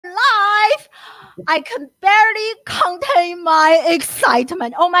I can barely contain my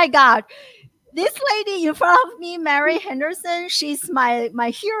excitement. Oh my God. This lady in front of me, Mary Henderson, she's my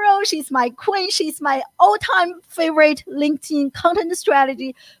hero. She's my queen. She's my all-time favorite LinkedIn content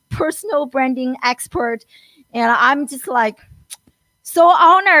strategy, personal branding expert. And I'm just like so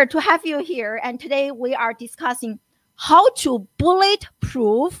honored to have you here. And today we are discussing how to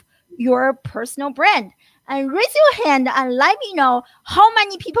bulletproof your personal brand. And raise your hand and let me know how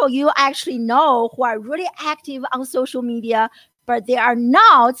many people you actually know who are really active on social media, but they are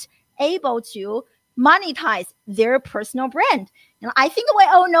not able to monetize their personal brand. And I think we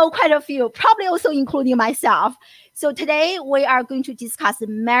all know quite a few, probably also including myself. So today we are going to discuss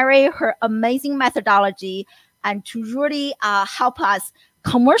Mary, her amazing methodology, and to really help us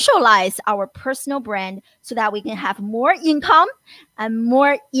commercialize our personal brand so that we can have more income and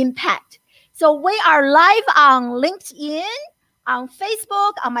more impact. So we are live on LinkedIn, on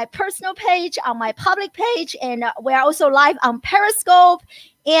Facebook, on my personal page, on my public page, and we are also live on Periscope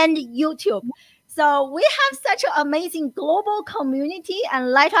and YouTube. So we have such an amazing global community,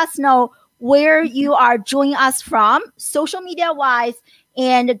 and let us know where you are joining us from, social media-wise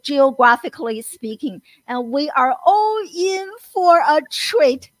and geographically speaking. And we are all in for a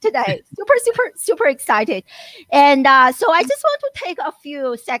treat today. Super excited. And so I just want to take a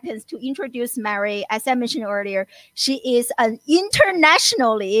few seconds to introduce Mary. As I mentioned earlier, she is an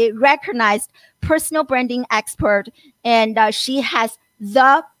internationally recognized personal branding expert, and she has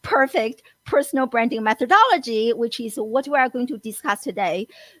the perfect personal branding methodology, which is what we are going to discuss today,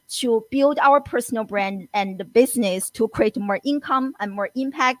 to build our personal brand and the business to create more income and more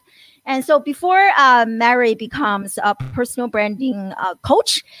impact. And so before Mary becomes a personal branding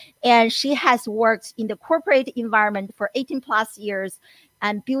coach, and she has worked in the corporate environment for 18 plus years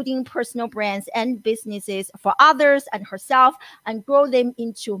and building personal brands and businesses for others and herself and grow them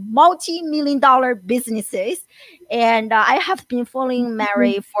into multi-million-dollar businesses. And I have been following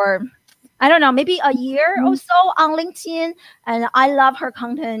Mary for, I don't know, maybe a year or so on LinkedIn. And I love her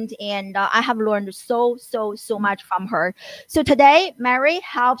content, and I have learned so much from her. So today, Mary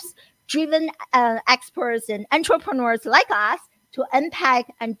helps driven experts and entrepreneurs like us to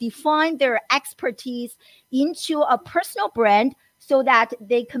unpack and define their expertise into a personal brand so that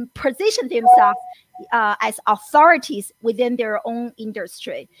they can position themselves as authorities within their own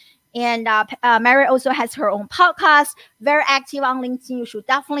industry. And Mary also has her own podcast, very active on LinkedIn. You should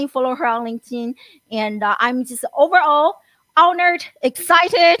definitely follow her on LinkedIn. And I'm just overall honored,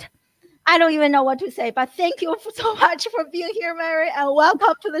 excited. I don't even know what to say, but thank you so much for being here, Mary, and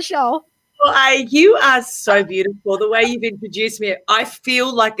welcome to the show. Well, you are so beautiful. The way you've introduced me, I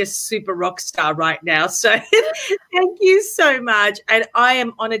feel like a super rock star right now. So thank you so much. And I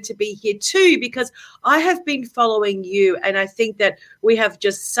am honored to be here too, because I have been following you, and I think that we have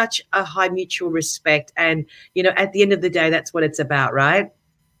just such a high mutual respect. And, you know, at the end of the day, that's what it's about, right?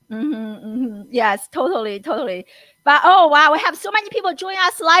 Yes, totally. But, oh, wow, we have so many people joining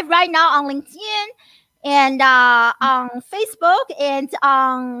us live right now on LinkedIn and on Facebook and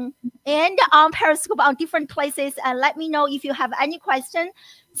on Periscope, on different places. And let me know if you have any question.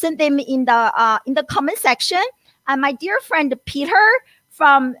 Send them in the comment section. And my dear friend Peter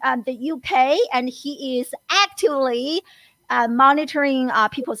from the UK, and he is actively monitoring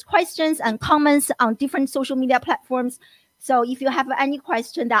people's questions and comments on different social media platforms. So if you have any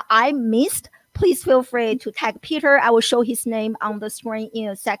question that I missed, please feel free to tag Peter. I will show his name on the screen in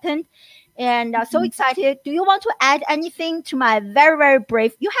a second. And so excited. Do you want to add anything to my very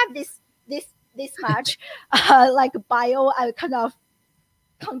brief? You have this much like bio. I kind of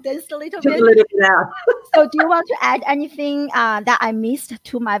condensed a little bit. Out. So do you want to add anything that I missed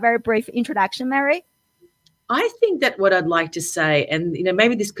to my very brief introduction, Mary? I think that what I'd like to say, and, you know,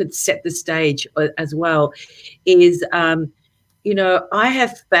 maybe this could set the stage as well, is, you know, I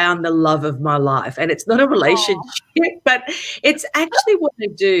have found the love of my life, and it's not a relationship, but it's actually what I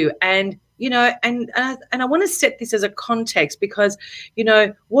do. And, you know, and I want to set this as a context because, you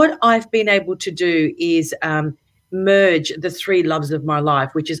know, what I've been able to do is merge the three loves of my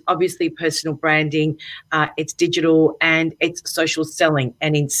life, which is obviously personal branding, it's digital, and it's social selling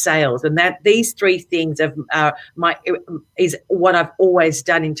and in sales. And that these three things is what I've always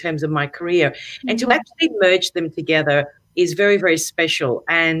done in terms of my career. And to actually merge them together is very special.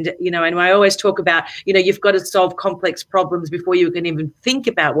 And, you know, and I always talk about, you know, you've got to solve complex problems before you can even think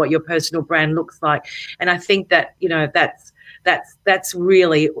about what your personal brand looks like. And I think that, you know, that's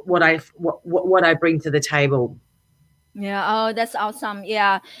really what I bring to the table. Yeah. Oh, that's awesome.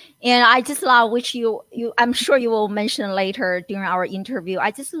 Yeah. And I just love, which you I'm sure you will mention later during our interview.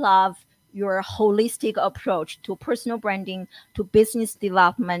 I just love your holistic approach to personal branding, to business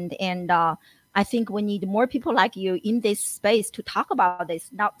development, and I think we need more people like you in this space to talk about this,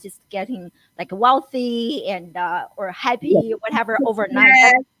 not just getting like wealthy and or happy, whatever, overnight.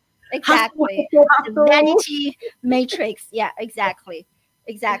 Yeah. Hustle, Exactly. hustle, The hustle. vanity matrix. Yeah, exactly.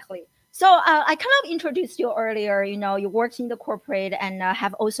 Exactly. So I kind of introduced you earlier, you worked in the corporate and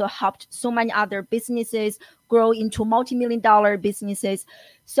have also helped so many other businesses grow into multi-million dollar businesses.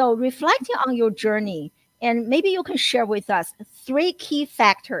 So reflecting on your journey, and maybe you can share with us 3 key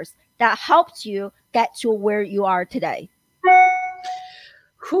factors that helped you get to where you are today.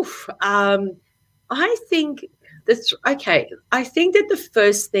 Whew. I think okay. I think that the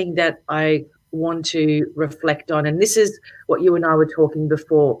first thing that I want to reflect on, and this is what you and I were talking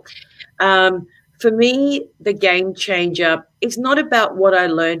before. For me, the game changer is not about what I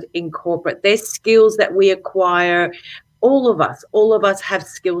learned in corporate. There's skills that we acquire. All of us have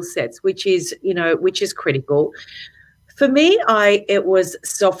skill sets, which is, which is critical. For me, it was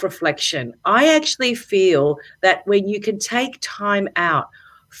self-reflection. I actually feel that when you can take time out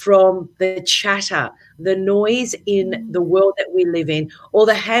from the chatter, the noise in the world that we live in, or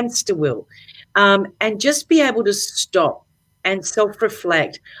the hamster wheel, and just be able to stop and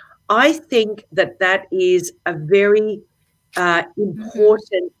self-reflect, I think that that is a very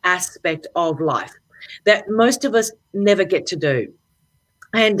important aspect of life that most of us never get to do.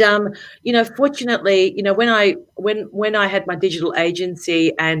 And fortunately, when I had my digital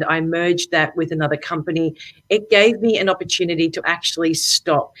agency and I merged that with another company, it gave me an opportunity to actually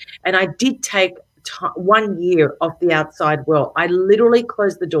stop. And I did take 1 year off the outside world. I literally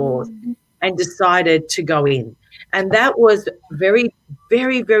closed the doors and decided to go in, and that was very,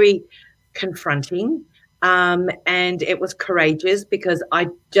 very, very confronting. And it was courageous because I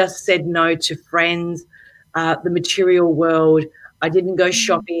just said no to friends, the material world. I didn't go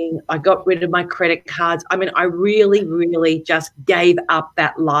shopping. I got rid of my credit cards. I mean, I really, really just gave up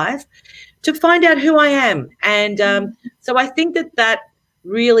that life to find out who I am. And so I think that that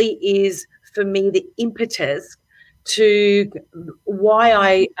really is, for me, the impetus to why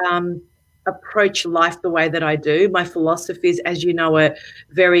I approach life the way that I do. My philosophies, as you know, are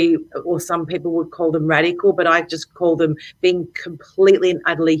very, or some people would call them radical, but I just call them being completely and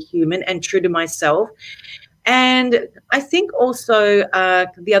utterly human and true to myself. And I think also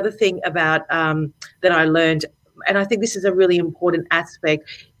the other thing about that I learned, and I think this is a really important aspect,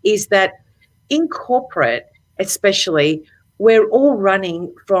 is that in corporate, especially, we're all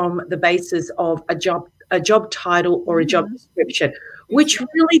running from the basis of a job title or a job description, which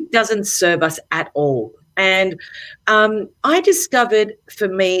really doesn't serve us at all. And I discovered for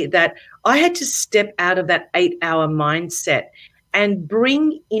me that I had to step out of that 8-hour mindset and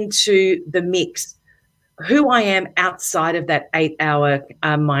bring into the mix who I am outside of that 8-hour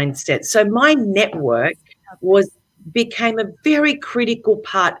mindset. So my network became a very critical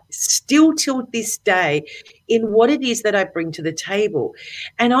part still till this day in what it is that I bring to the table.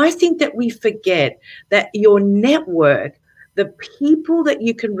 And I think that we forget that your network, the people that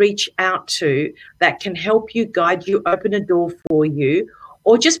you can reach out to that can help you, guide you, open a door for you,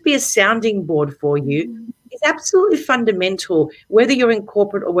 or just be a sounding board for you, is absolutely fundamental, whether you're in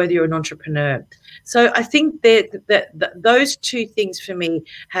corporate or whether you're an entrepreneur. So I think that those two things for me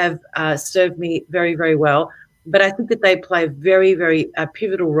have served me very, very well. But I think that they play a very, very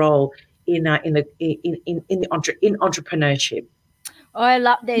pivotal role in entrepreneurship. Oh, I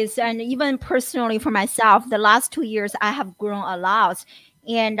love this. And even personally for myself, the last 2 years, I have grown a lot.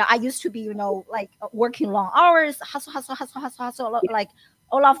 And I used to be, like working long hours, hustle, hustle, hustle, hustle, hustle, like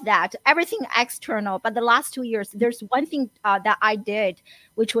all of that, everything external. But the last 2 years, there's one thing that I did,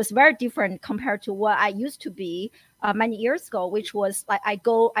 which was very different compared to what I used to be many years ago, which was like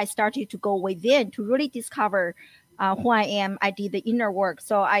I started to go within to really discover who I am. I did the inner work.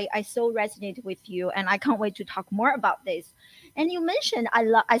 So I so resonate with you, and I can't wait to talk more about this. And you mentioned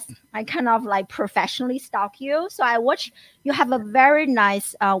I kind of like professionally stalk you. So I watch you have a very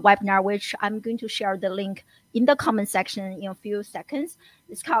nice webinar, which I'm going to share the link in the comment section in a few seconds.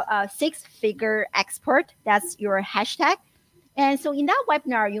 It's called 6-Figure Expert. That's your hashtag. And so in that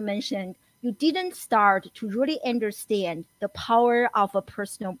webinar, you mentioned you didn't start to really understand the power of a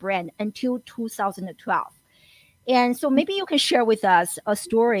personal brand until 2012. And so maybe you can share with us a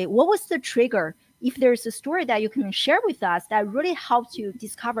story. What was the trigger? If there's a story that you can share with us that really helps you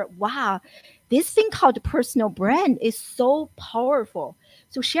discover, wow, this thing called personal brand is so powerful.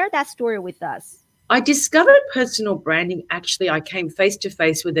 So share that story with us. I discovered personal branding, actually, I came face to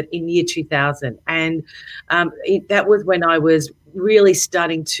face with it in year 2000. And that was when I was really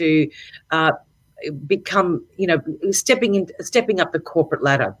starting to become, stepping up the corporate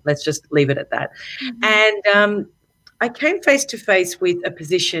ladder. Let's just leave it at that. And I came face to face with a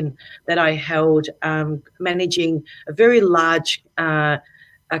position that I held, managing a very large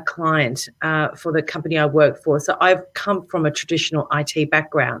a client for the company I work for. So I've come from a traditional IT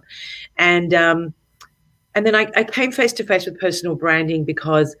background, and then I came face to face with personal branding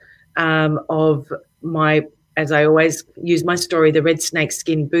because of my, as I always use my story, the red snake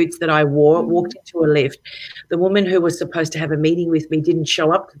skin boots that I wore. Walked into a lift. The woman who was supposed to have a meeting with me didn't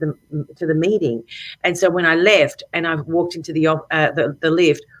show up to the meeting, and so when I left and I walked into the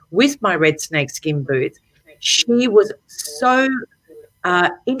lift with my red snake skin boots, she was so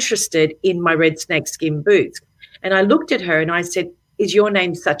interested in my red snake skin boots, and I looked at her and I said, "Is your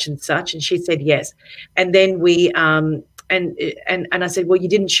name such and such?" And she said yes. And then we and I said, "Well, you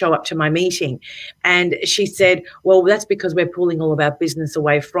didn't show up to my meeting." And she said, "Well, that's because we're pulling all of our business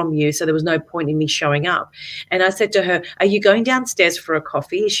away from you, so there was no point in me showing up." And I said to her, "Are you going downstairs for a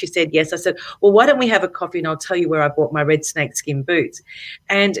coffee?" She said yes. I said, "Well, why don't we have a coffee and I'll tell you where I bought my red snake skin boots."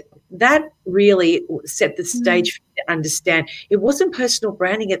 And that really set the stage for me to understand it wasn't personal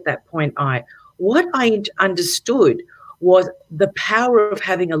branding at that point. What I understood was the power of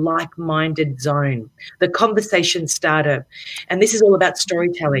having a like-minded zone, the conversation starter. And this is all about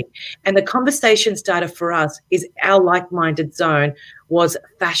storytelling. And the conversation starter for us is our like-minded zone was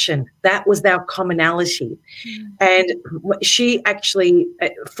fashion. That was our commonality. And she actually,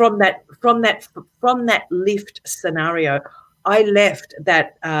 from that lift scenario, I left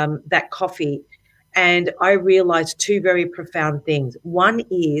that coffee and I realized two very profound things. One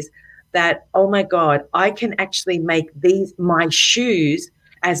is that, oh my God, I can actually make my shoes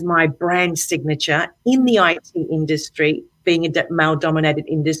as my brand signature in the IT industry, being a male-dominated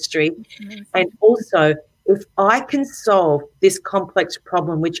industry. And also, if I can solve this complex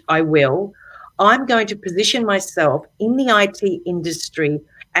problem, which I will, I'm going to position myself in the IT industry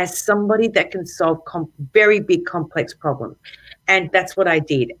as somebody that can solve very big complex problems. And that's what I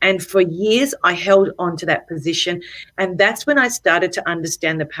did. And for years, I held on to that position. And that's when I started to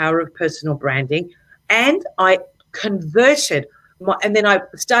understand the power of personal branding. And I converted, and then I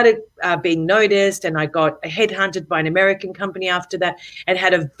started being noticed, and I got headhunted by an American company after that and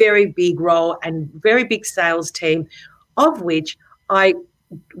had a very big role and very big sales team, of which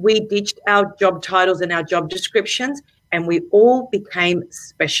we ditched our job titles and our job descriptions, and we all became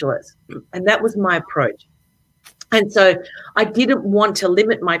specialists. And that was my approach. And so I didn't want to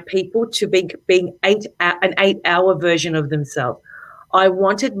limit my people to being an 8-hour version of themselves. I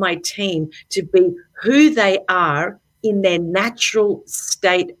wanted my team to be who they are in their natural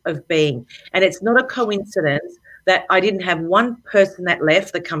state of being. And it's not a coincidence that I didn't have one person that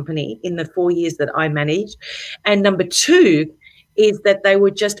left the company in the 4 years that I managed. And number two is that they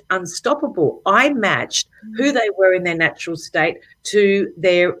were just unstoppable. I matched who they were in their natural state to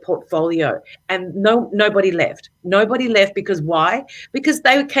their portfolio, and nobody left. Nobody left because why? Because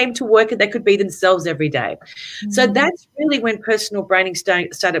they came to work and they could be themselves every day. So that's really when personal branding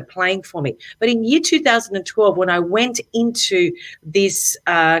started playing for me. But in year 2012, when I went into this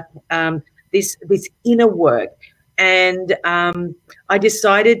this inner work, and I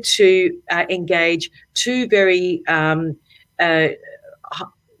decided to engage two very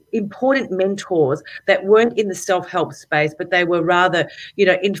important mentors that weren't in the self-help space, but they were rather,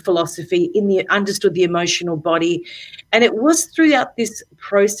 in philosophy, understood the emotional body. And it was throughout this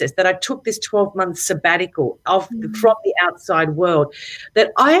process that I took this 12-month sabbatical from the outside world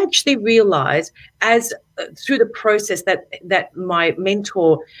that I actually realized through the process that my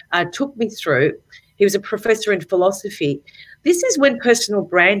mentor took me through. He was a professor in philosophy. This is when personal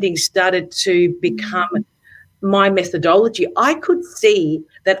branding started to become my methodology. I could see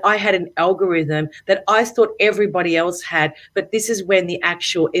that I had an algorithm that I thought everybody else had, but this is when the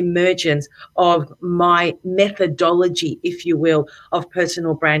actual emergence of my methodology, if you will, of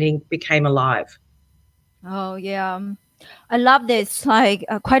personal branding became alive. Oh, yeah. I love this, like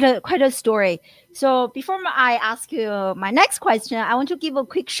quite a story. So before I ask you my next question, I want to give a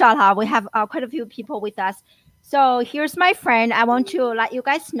quick shout out. We have quite a few people with us. So here's my friend. I want to let you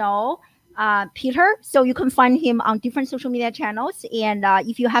guys know, Peter. So you can find him on different social media channels. And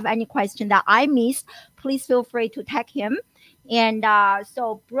if you have any question that I missed, please feel free to tag him. And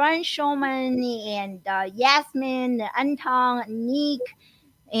so Brian Shulman and Yasmin, Antong, Nick,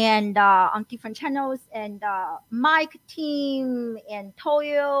 and on different channels, and Mike, Tim, and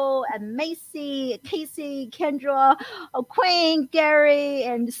Toyo, and Macy, Casey, Kendra, Queen, Gary,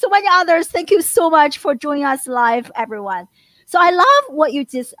 and so many others. Thank you so much for joining us live, everyone. So I love what you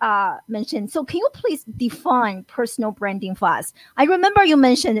just mentioned. So can you please define personal branding for us? I remember you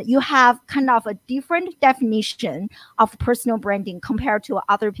mentioned that you have kind of a different definition of personal branding compared to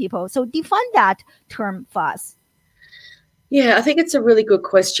other people. So define that term for us. Yeah, I think it's a really good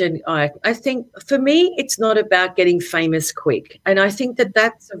question, Ike. I think for me, it's not about getting famous quick. And I think that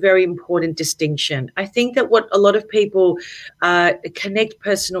that's a very important distinction. I think that what a lot of people connect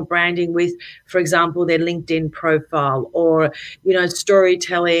personal branding with, for example, their LinkedIn profile or,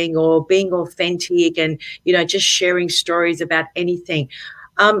 storytelling or being authentic and, just sharing stories about anything.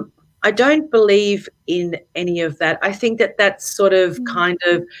 I don't believe in any of that. I think that that's sort of kind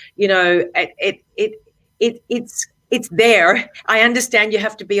of, it's there. I understand you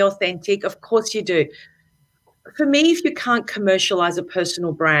have to be authentic. Of course you do. For me, if you can't commercialize a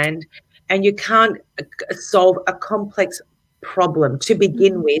personal brand and you can't solve a complex problem to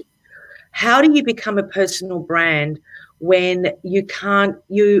begin with, how do you become a personal brand when you can't,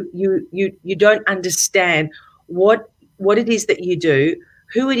 you don't understand what it is that you do,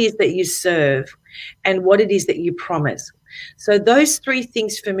 who it is that you serve, and what it is that you promise? So those three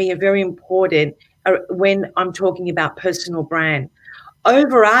things for me are very important when I'm talking about personal brand.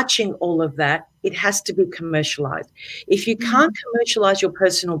 Overarching all of that, it has to be commercialized. If you can't commercialize your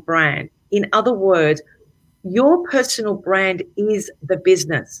personal brand, in other words, your personal brand is the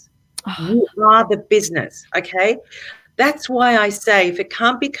business. You are the business, okay? That's why I say if it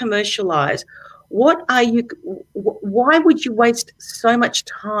can't be commercialized, why would you waste so much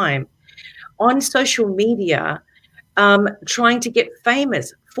time on social media trying to get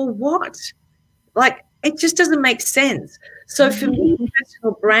famous? For what? Like, it just doesn't make sense. So for me,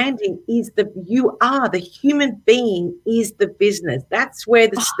 personal branding is you are the human being is the business. That's where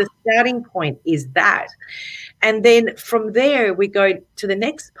the starting point is that. And then from there, we go to the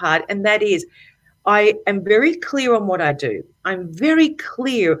next part, and that is I am very clear on what I do. I'm very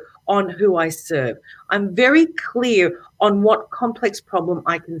clear on who I serve. I'm very clear on what complex problem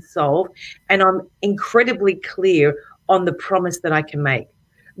I can solve, and I'm incredibly clear on the promise that I can make.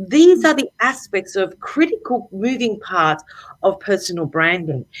 These are the aspects of critical moving parts of personal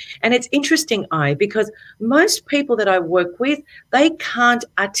branding. And it's interesting, because most people that I work with, they can't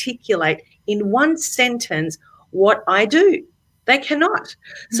articulate in one sentence what I do. They cannot.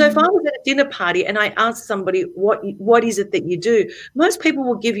 So if I was at a dinner party and I asked somebody, what is it that you do? Most people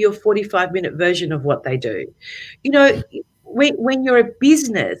will give you a 45-minute version of what they do. When you're a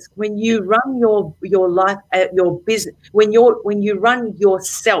business, when you run your life, your business, when you run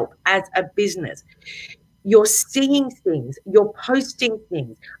yourself as a business, you're seeing things, you're posting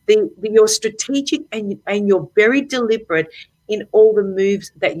things, you're strategic and you're very deliberate in all the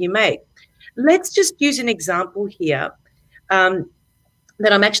moves that you make. Let's just use an example here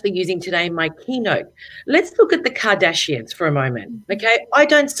that I'm actually using today in my keynote. Let's look at the Kardashians for a moment, okay? I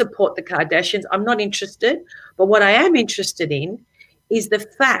don't support the Kardashians. I'm not interested. But what I am interested in is the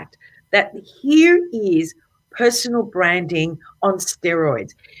fact that here is personal branding on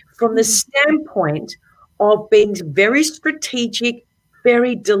steroids from the standpoint of being very strategic,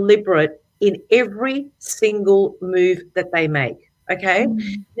 very deliberate in every single move that they make, okay?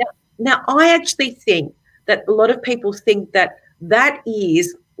 Now, I actually think that a lot of people think that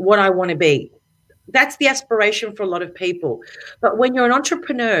is what I want to be. That's the aspiration for a lot of people. But when you're an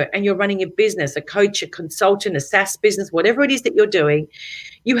entrepreneur and you're running a business, a coach, a consultant, a SaaS business, whatever it is that you're doing,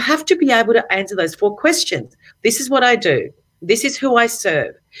 you have to be able to answer those 4 questions. This is what I do. This is who I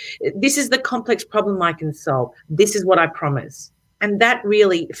serve. This is the complex problem I can solve. This is what I promise. And that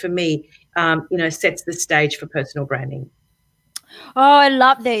really, for me, sets the stage for personal branding. Oh, I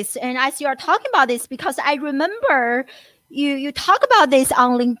love this. And as you are talking about this, because I remember you talk about this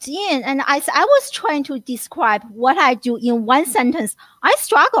on LinkedIn, and as I was trying to describe what I do in one sentence, I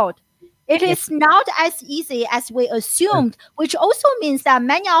struggled. It is not as easy as we assumed, which also means that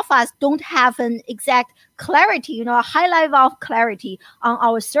many of us don't have an exact clarity, a high level of clarity on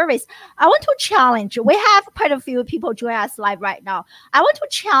our service. I want to challenge. We have quite a few people join us live right now. I want to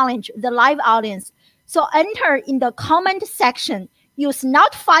challenge the live audience. So enter in the comment section. Use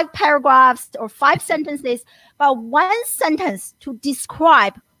not 5 paragraphs or 5 sentences, but 1 sentence to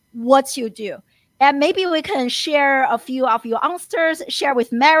describe what you do. And maybe we can share a few of your answers, share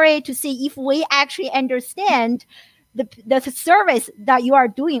with Mary to see if we actually understand the service that you are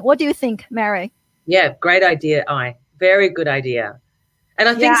doing. What do you think, Mary? Yeah, great idea, Very good idea. And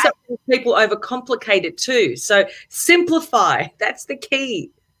I think some people overcomplicate it too. So simplify. That's the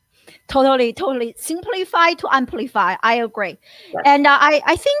key. Totally. Simplify to amplify. I agree. Yeah. And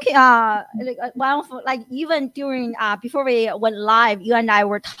I think even during before we went live, you and I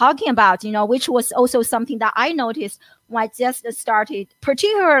were talking about, which was also something that I noticed when I just started,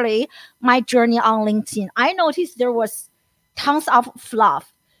 particularly my journey on LinkedIn. I noticed there was tons of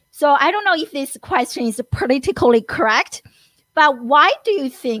fluff. So I don't know if this question is politically correct, but why do you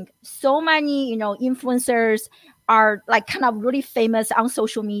think so many, influencers are like kind of really famous on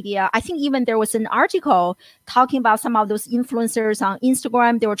social media. I think even there was an article talking about some of those influencers on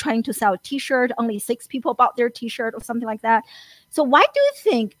Instagram. They were trying to sell a t-shirt. Only 6 people bought their t-shirt or something like that. So why do you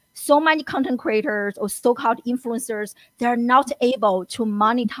think so many content creators or so-called influencers, they're not able to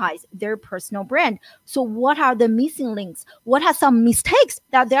monetize their personal brand? So what are the missing links? What are some mistakes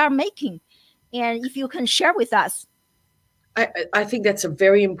that they are making? And if you can share with us. I think that's a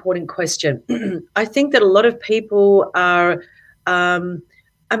very important question. I think that a lot of people are, I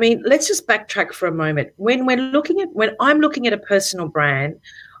mean, let's just backtrack for a moment. When I'm looking at a personal brand,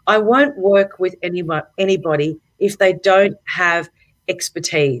 I won't work with anybody if they don't have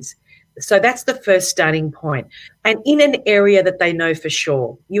expertise. So that's the first starting point. And in an area that they know for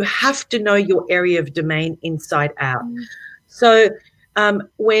sure, you have to know your area of domain inside out. So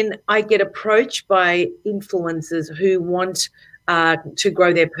when I get approached by influencers who want to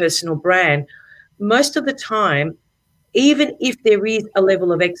grow their personal brand, most of the time, even if there is a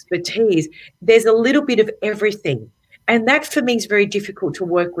level of expertise, there's a little bit of everything. And that for me is very difficult to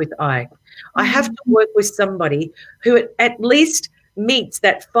work with. I have to work with somebody who at least meets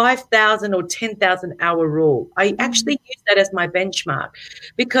that 5,000 or 10,000 hour rule. I actually use that as my benchmark,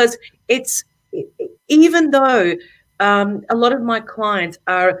 because it's, even though a lot of my clients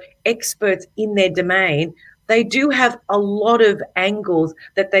are experts in their domain, they do have a lot of angles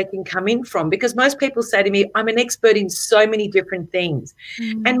that they can come in from, because most people say to me, I'm an expert in so many different things.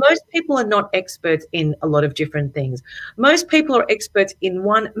 And most people are not experts in a lot of different things. Most people are experts in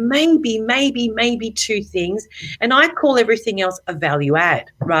one, maybe 2 things. And I call everything else a value add,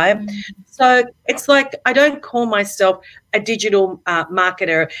 right? So it's like, I don't call myself a digital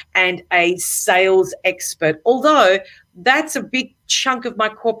marketer and a sales expert, although that's a big chunk of my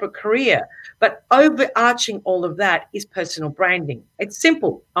corporate career. But overarching all of that is personal branding. It's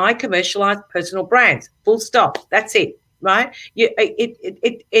simple. I commercialize personal brands, full stop. That's it, right? You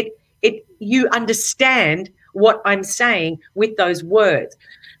understand what I'm saying with those words.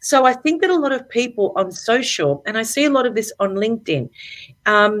 So I think that a lot of people on social, and I see a lot of this on LinkedIn,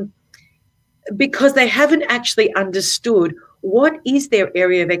 because they haven't actually understood what is their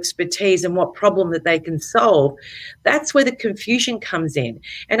area of expertise and what problem that they can solve, that's where the confusion comes in.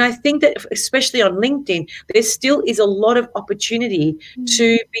 And I think that especially on LinkedIn, there still is a lot of opportunity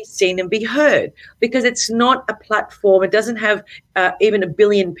to be seen and be heard, because it's not a platform. It doesn't have even 1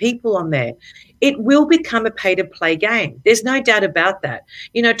 billion people on there. It will become a pay-to-play game. There's no doubt about that.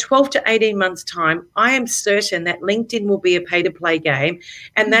 12 to 18 months' time, I am certain that LinkedIn will be a pay-to-play game,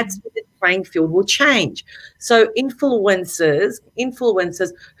 and that's when the playing field will change. So influencers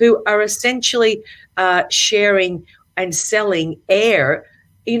who are essentially sharing and selling air,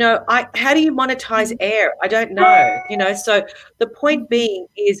 how do you monetize air? I don't know. So the point being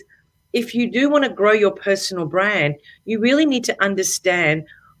is, if you do want to grow your personal brand, you really need to understand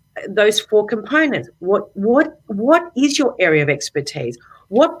those 4 components. What is your area of expertise?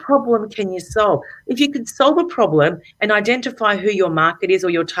 What problem can you solve? If you can solve a problem and identify who your market is or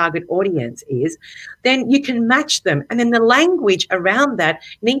your target audience is, then you can match them. And then the language around that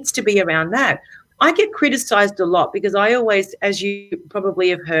needs to be around that. I get criticized a lot because I always, as you probably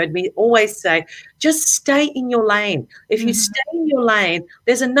have heard me always say, just stay in your lane. If you stay in your lane,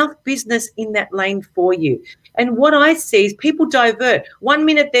 there's enough business in that lane for you. And what I see is people divert. 1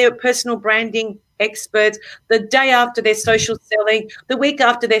 minute they're personal branding experts, the day after they're social selling, the week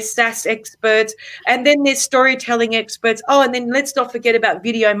after they're SaaS experts, and then they're storytelling experts. Oh, and then let's not forget about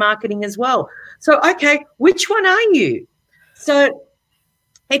video marketing as well. So, okay, which one are you? So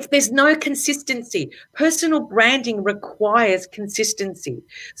there's no consistency. Personal branding requires consistency.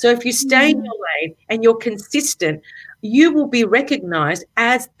 So if you stay in your lane and you're consistent, you will be recognized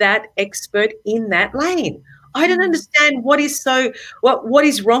as that expert in that lane. I don't understand what is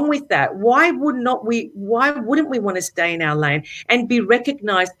wrong with that. Why wouldn't we want to stay in our lane and be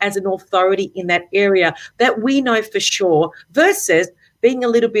recognized as an authority in that area that we know for sure, versus being a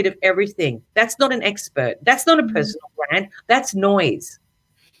little bit of everything? That's not an expert. That's not a personal brand. That's noise.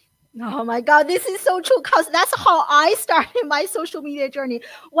 Oh my God, this is so true, because that's how I started my social media journey.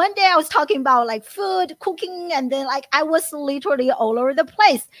 One day I was talking about like food, cooking, and then like I was literally all over the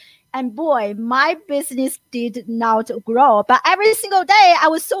place. And boy, my business did not grow. But every single day I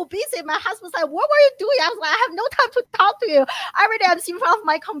was so busy. My husband's like, what were you doing? I was like, I have no time to talk to you. Every day I'm in front of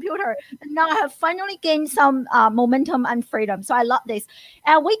my computer. And now I have finally gained some momentum and freedom. So I love this.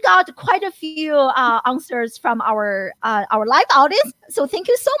 And we got quite a few answers from our live audience. So thank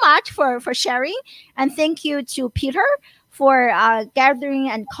you so much for sharing. And thank you to Peter for gathering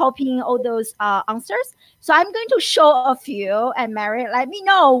and copying all those answers. So I'm going to show a few, and Mary, let me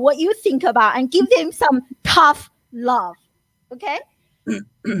know what you think about, and give them some tough love. Okay.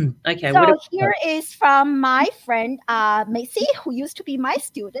 Okay. So here is from my friend Macy, who used to be my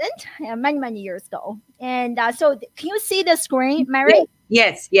student many, many years ago. And so can you see the screen, Mary?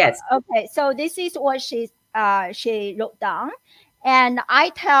 Yes, yes. Okay, so this is what she wrote down. And I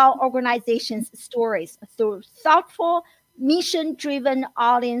tell organizations stories through thoughtful, mission-driven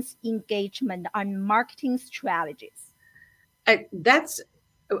audience engagement on marketing strategies. That's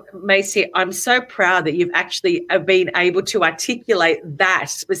Macy, I'm so proud that you've actually been able to articulate that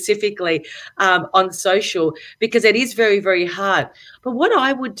specifically on social, because it is very, very hard. But what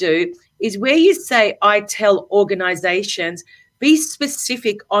I would do is, where you say I tell organizations, be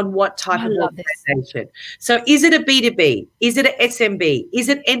specific on what type of organization. So is it a B2B? Is it an SMB? Is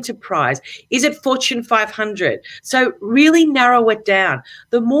it enterprise? Is it Fortune 500? So really narrow it down.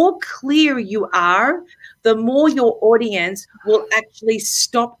 The more clear you are, the more your audience will actually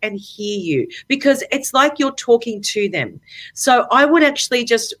stop and hear you, because it's like you're talking to them. So I would actually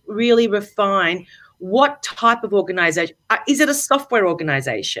just really refine what type of organization. Is it a software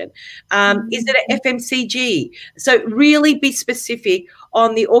organization? Is it an FMCG? So really be specific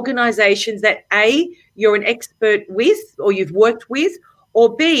on the organizations that A, you're an expert with or you've worked with,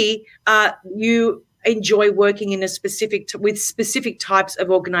 or B, you enjoy working in a with specific types of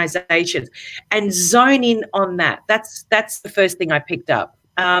organizations, and zone in on that. That's the first thing I picked up.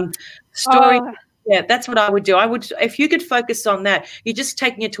 Yeah, that's what I would do. If you could focus on that, you're just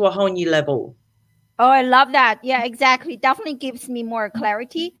taking it to a whole new level. Oh, I love that. Yeah, exactly. Definitely gives me more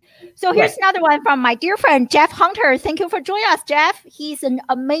clarity. So here's another one from my dear friend, Jeff Hunter. Thank you for joining us, Jeff. He's an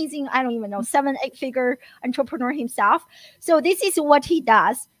amazing, I don't even know, 7-8 figure entrepreneur himself. So this is what he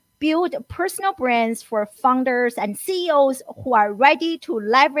does: build personal brands for founders and CEOs who are ready to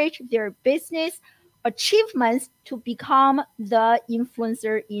leverage their business achievements to become the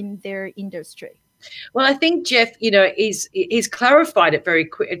influencer in their industry. Well, I think Jeff, he's clarified it very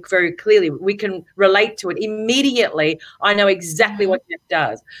clearly. We can relate to it immediately. I know exactly what Jeff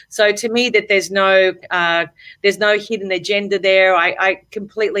does. So to me, that there's no hidden agenda there. I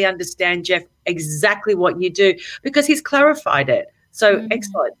completely understand, Jeff, exactly what you do, because he's clarified it. So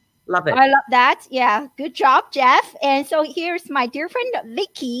excellent. Love it. I love that. Yeah. Good job, Jeff. And so here's my dear friend,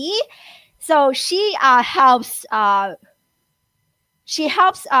 Vicky. So she helps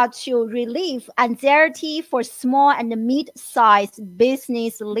to relieve anxiety for small and mid-sized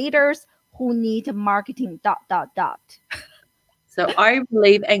business leaders who need marketing. ... So I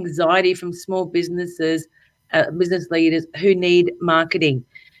relieve anxiety from small business leaders who need marketing.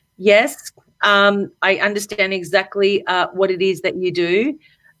 Yes, I understand exactly what it is that you do.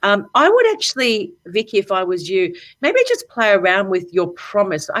 I would actually, Vicky, if I was you, maybe just play around with your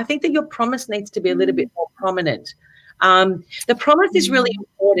promise. I think that your promise needs to be a little bit more prominent. The promise is really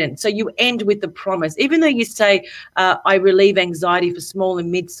important. So you end with the promise. Even though you say, I relieve anxiety for small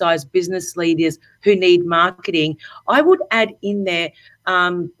and mid-sized business leaders who need marketing, I would add in there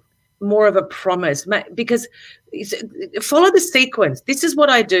more of a promise, because follow the sequence. This is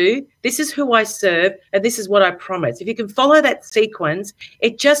what I do, this is who I serve, and this is what I promise. If you can follow that sequence,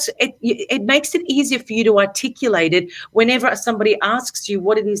 it makes it easier for you to articulate it whenever somebody asks you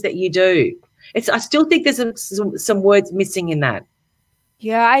what it is that you do. I still think there's some words missing in that.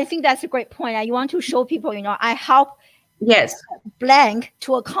 Yeah, I think that's a great point. You want to show people, I help blank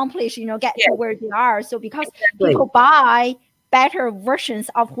to accomplish, get to where they are. So because people buy better versions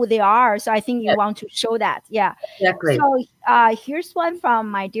of who they are. So I think you want to show that. Yeah. Exactly. So here's one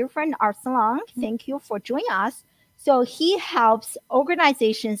from my dear friend Arsalan. Thank you for joining us. So he helps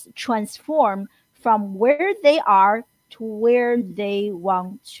organizations transform from where they are to where they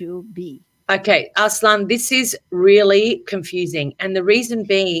want to be. Okay, Arslan, this is really confusing. And the reason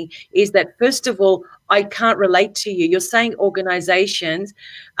being is that, first of all, I can't relate to you. You're saying organizations.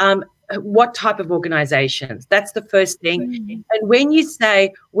 What type of organizations? That's the first thing. And when you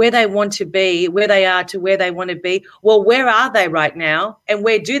say where they want to be, where they are to where they want to be, well, where are they right now and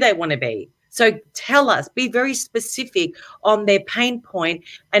where do they want to be? So tell us, be very specific on their pain point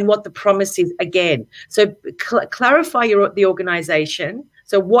and what the promise is again. So clarify the organization.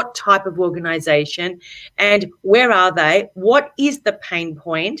 So what type of organization and where are they? What is the pain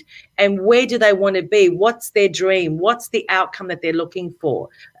point and where do they want to be? What's their dream? What's the outcome that they're looking for?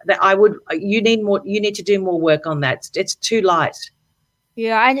 You need to do more work on that. It's too light.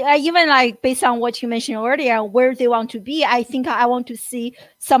 Yeah, and even like based on what you mentioned earlier, where they want to be, I think I want to see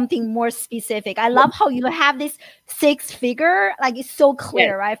something more specific. I love how you have this 6-figure, like it's so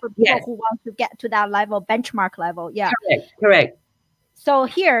clear, right? For people who want to get to that level, benchmark level. Yeah. Correct. So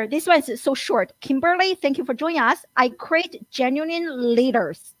here, this one is so short. Kimberly, thank you for joining us. I create genuine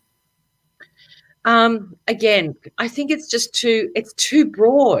leaders. Again, I think it's too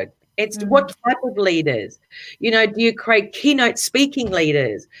broad. It's what type of leaders? Do you create keynote speaking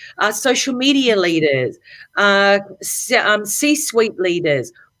leaders, social media leaders, C-suite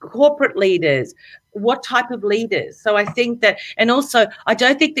leaders, corporate leaders? What type of leaders? So I think that, and also I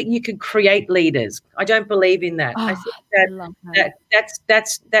don't think that you can create leaders. I don't believe in that. I think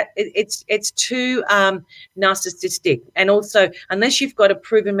it's too narcissistic, and also unless you've got a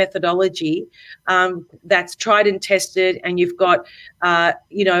proven methodology that's tried and tested, and you've got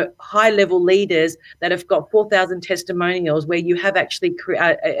high level leaders that have got 4,000 testimonials where you have actually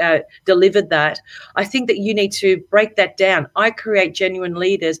delivered that. I think that you need to break that down. I create genuine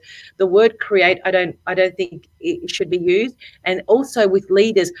leaders. The word create, I don't think it should be used. And also with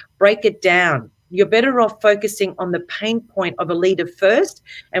leaders, break it down. You're better off focusing on the pain point of a leader first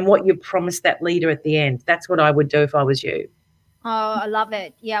and what you promised that leader at the end. That's what I would do if I was you. Oh, I love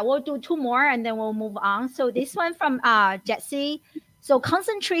it. Yeah, we'll do 2 more and then we'll move on. So this one from Jessie. So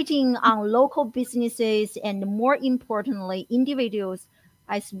concentrating on local businesses and more importantly, individuals,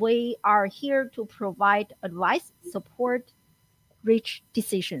 as we are here to provide advice, support, reach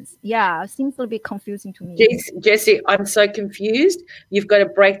decisions. Yeah, seems a bit confusing to me. Jessie, I'm so confused. You've got to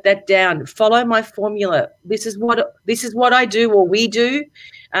break that down. Follow my formula. This is what I do, or we do.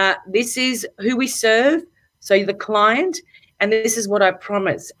 This is who we serve, so the client, and this is what I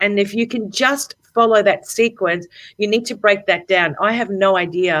promise. And if you can just follow that sequence, you need to break that down. I have no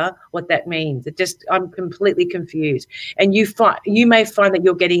idea what that means. I'm completely confused. And you may find that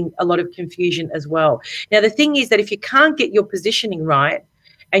you're getting a lot of confusion as well. Now, the thing is that if you can't get your positioning right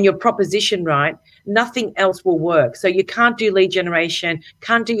and your proposition right, nothing else will work. So you can't do lead generation,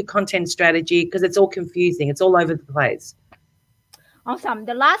 can't do your content strategy, because it's all confusing. It's all over the place. Awesome.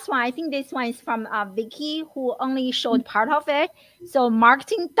 The last one, I think this one is from Vicky, who only showed part of it. So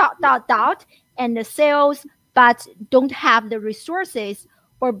marketing ... and the sales, but don't have the resources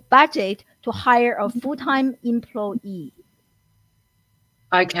or budget to hire a full-time employee.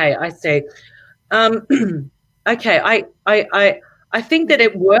 Okay, I see. Okay, I think that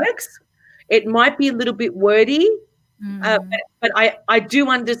it works. It might be a little bit wordy, but I do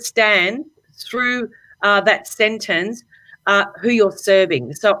understand through that sentence who you're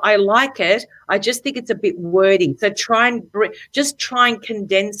serving. So I like it. I just think it's a bit wordy. So try and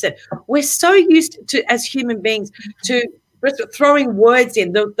condense it. We're so used to, as human beings, to throwing words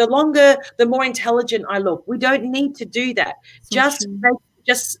in. The longer, the more intelligent I look. We don't need to do that. Just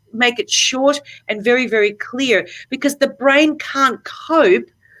make it short and very, very clear, because the brain can't cope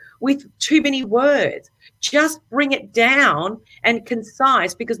with too many words. Just bring it down and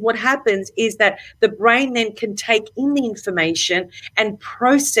concise, because what happens is that the brain then can take in the information and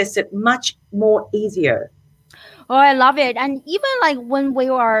process it much more easier. Oh, I love it. And even like when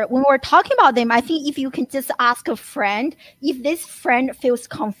we're talking about them, I think if you can just ask a friend, if this friend feels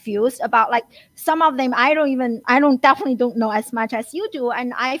confused about like some of them, I definitely don't know as much as you do.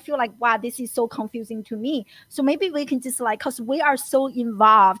 And I feel like, wow, this is so confusing to me. So maybe we can just cause we are so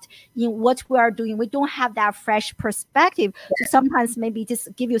involved in what we are doing, we don't have that fresh perspective. So sometimes maybe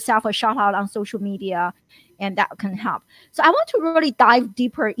just give yourself a shout out on social media, and that can help. So I want to really dive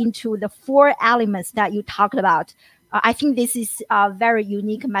deeper into the 4 elements that you talked about. I think this is a very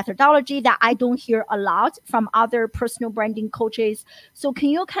unique methodology that I don't hear a lot from other personal branding coaches. So can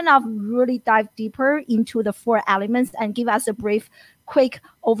you kind of really dive deeper into the 4 elements and give us a quick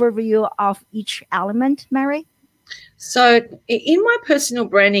overview of each element, Mary? So in my personal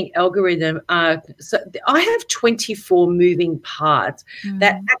branding algorithm, so I have 24 moving parts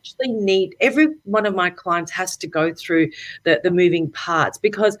that actually need, every one of my clients has to go through the moving parts,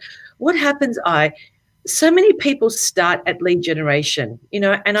 because what happens, so many people start at lead generation,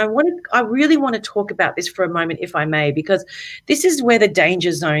 and I really want to talk about this for a moment, if I may, because this is where the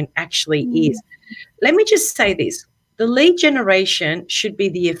danger zone actually is. Let me just say this. The lead generation should be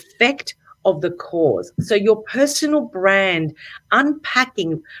the effect of the cause. So your personal brand,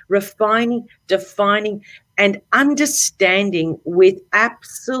 unpacking, refining, defining, and understanding with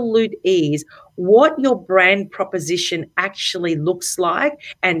absolute ease what your brand proposition actually looks like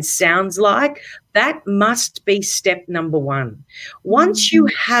and sounds like, that must be step number 1. Once you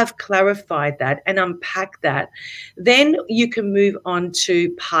have clarified that and unpacked that, then you can move on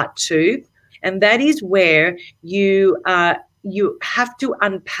to part 2, and that is where you have to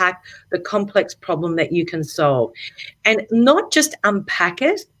unpack the complex problem that you can solve, and not just unpack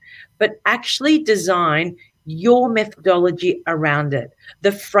it, but actually design your methodology around it,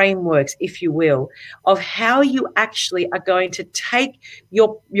 the frameworks, if you will, of how you actually are going to take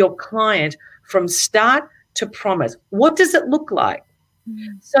your client from start to promise. What does it look like?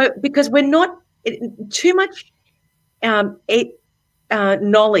 So, because we're not too much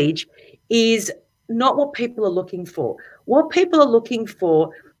knowledge is not what people are looking for. What people are looking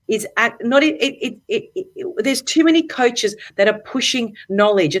for is there's too many coaches that are pushing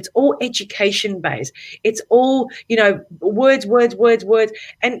knowledge. It's all education based. It's all, words.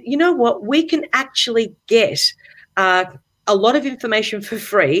 And you know what? We can actually get a lot of information for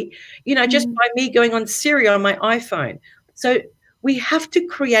free, just by me going on Siri on my iPhone. So we have to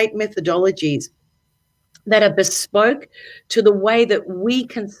create methodologies that are bespoke to the way that we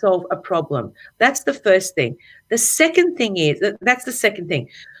can solve a problem. That's the first thing. The second thing is that's the second thing.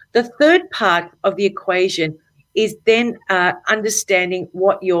 The third part of the equation is then understanding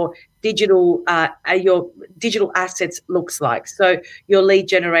what your digital assets looks like. So your lead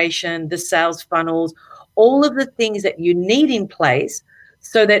generation, the sales funnels, all of the things that you need in place,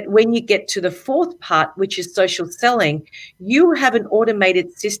 so that when you get to the fourth part, which is social selling, you have an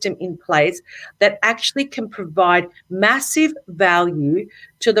automated system in place that actually can provide massive value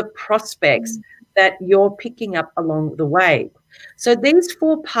to the prospects that you're picking up along the way. So these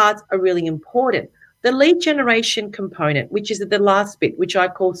four parts are really important. The lead generation component, which is the last bit, which I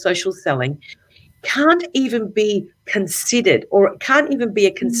call social selling, can't even be considered, or it can't even be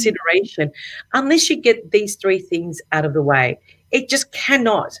a consideration unless you get these three things out of the way. It just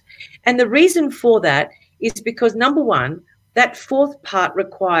cannot. And the reason for that is because, number one, that fourth part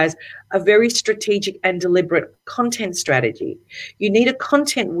requires a very strategic and deliberate content strategy. You need a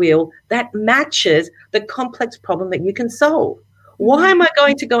content wheel that matches the complex problem that you can solve. Why am I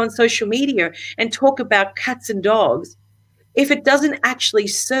going to go on social media and talk about cats and dogs if it doesn't actually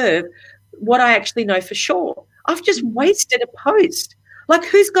serve what I actually know for sure? I've just wasted a post. Like,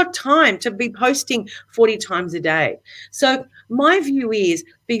 who's got time to be posting 40 times a day? So my view is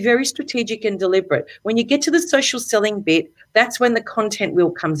be very strategic and deliberate. When you get to the social selling bit, that's when the content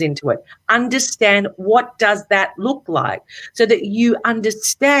wheel comes into it. Understand what does that look like so that you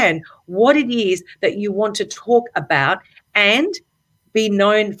understand what it is that you want to talk about and be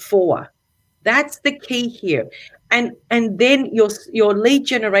known for. That's the key here. And then your lead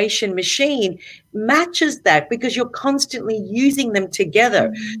generation machine matches that, because you're constantly using them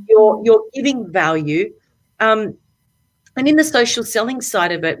together. You're giving value. And in the social selling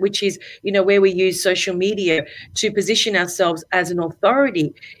side of it, which is, where we use social media to position ourselves as an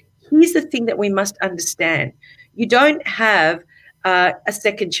authority, here's the thing that we must understand. You don't have a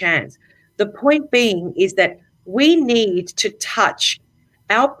second chance. The point being is that we need to touch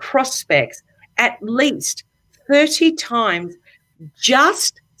our prospects at least 30 times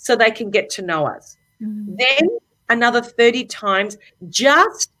just so they can get to know us. Then another 30 times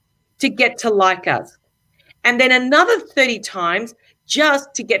just to get to like us. And then another 30 times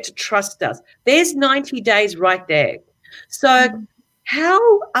just to get to trust us. There's 90 days right there. So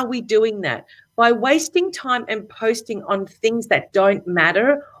how are we doing that? By wasting time and posting on things that don't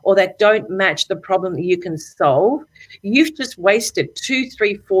matter or that don't match the problem that you can solve. You've just wasted 2,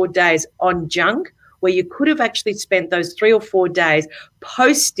 3, 4 days on junk, where you could have actually spent those 3 or 4 days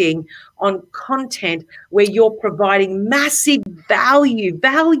posting on content where you're providing massive value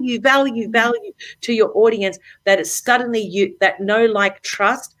to your audience, that it's suddenly that know, like,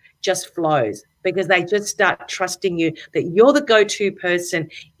 trust just flows, because they just start trusting you that you're the go-to person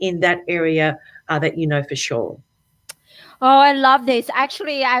in that area that you know for sure. Oh, I love this.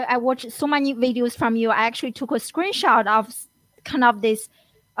 Actually, I watched so many videos from you. I actually took a screenshot of kind of this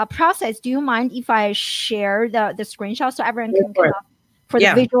process. Do you mind if I share the screenshot so everyone can kind of, for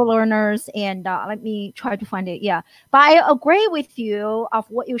the visual learners? And let me try to find it. Yeah, but I agree with you of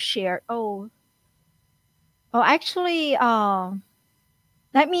what you shared. Actually,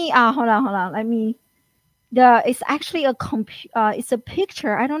 let me hold on. Let me. It's actually it's a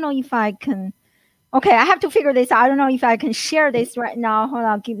picture. I don't know if I can. Okay, I have to figure this out. I don't know if I can share this right now. Hold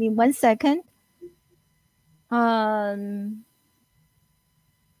on, give me 1 second. Let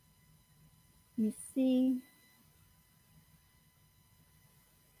me see.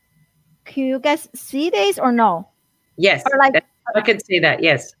 Can you guys see this or no? Yes, or like, I can see that.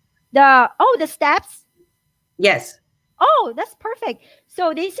 Yes. The steps. Yes. Oh, that's perfect.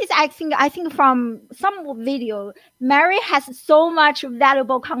 So this is, I think from some video, Mary has so much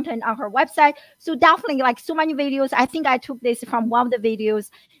valuable content on her website. So definitely, like, so many videos. I think I took this from one of the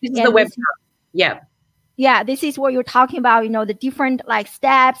videos. This is the website. Yeah. Yeah, this is what you're talking about, the different like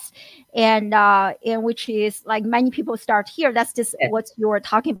steps, and which is like many people start here. That's just what you're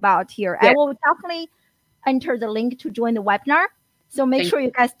talking about here. I will definitely enter the link to join the webinar. So make sure you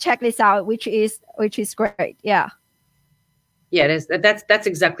guys check this out, which is great. Yeah. Yeah, that's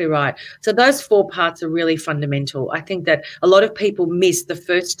exactly right. So those four parts are really fundamental. I think that a lot of people miss the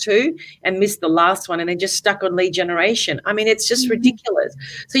first two and miss the last one, and they're just stuck on lead generation. I mean, it's just ridiculous.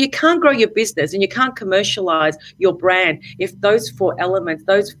 So you can't grow your business and you can't commercialize your brand if those four elements,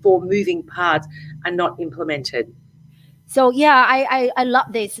 those four moving parts are not implemented. So yeah, I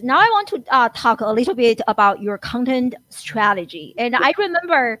love this. Now I want to talk a little bit about your content strategy. And I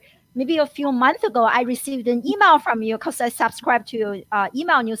remember maybe a few months ago, I received an email from you because I subscribed to your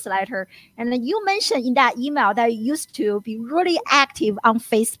email newsletter. And then you mentioned in that email that you used to be really active on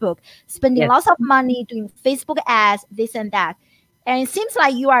Facebook, spending lots of money doing Facebook ads, this and that. And it seems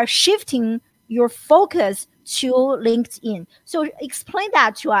like you are shifting your focus to LinkedIn. So explain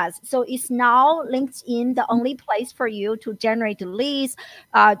that to us. So is now LinkedIn the only place for you to generate leads,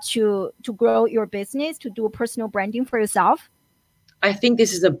 to grow your business, to do personal branding for yourself? I think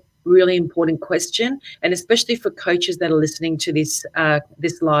this is a really important question, and especially for coaches that are listening to this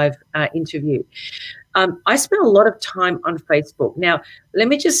this live interview. I spent a lot of time on Facebook. Now, let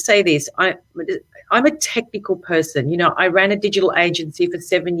me just say this. I'm a technical person. You know, I ran a digital agency for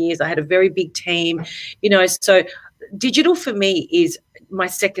 7 years. I had a very big team, you know, so digital for me is my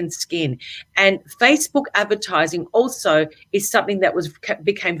second skin. And Facebook advertising also is something that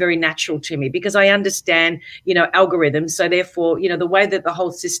became very natural to me because I understand, you know, algorithms. So therefore, you know, the way that the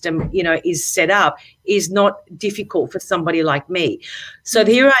whole system, you know, is set up is not difficult for somebody like me. So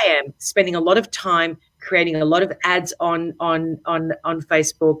here I am spending a lot of time creating a lot of ads on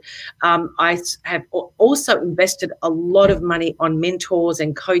Facebook. I have also invested a lot of money on mentors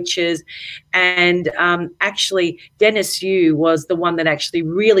and coaches. And actually, Dennis Yu was the one that actually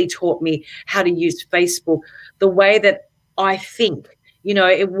really taught me how to use Facebook the way that I think. You know,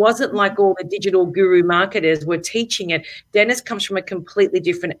 it wasn't like all the digital guru marketers were teaching it. Dennis comes from a completely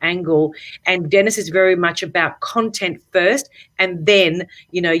different angle, and Dennis is very much about content first, and then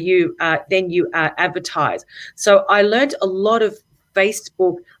you advertise. So I learned a lot of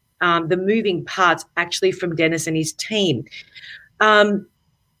Facebook, the moving parts, actually from Dennis and his team.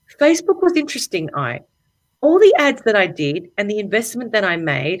 Facebook was interesting. All the ads that I did and the investment that I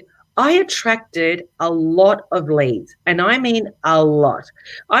made, I attracted a lot of leads, and I mean a lot.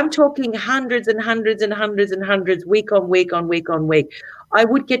 I'm talking hundreds and hundreds and hundreds and hundreds, week on week on week on week. I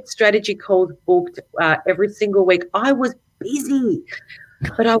would get strategy calls booked every single week. I was busy,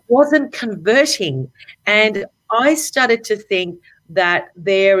 but I wasn't converting. And I started to think that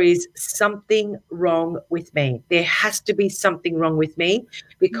there is something wrong with me. There has to be something wrong with me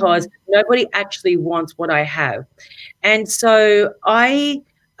because nobody actually wants what I have. And so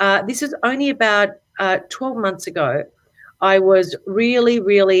this was only about 12 months ago. I was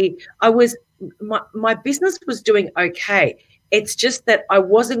my business was doing okay. It's just that I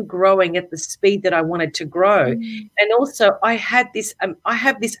wasn't growing at the speed that I wanted to grow. And also I have this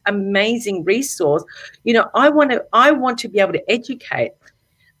amazing resource. You know, I want to be able to educate.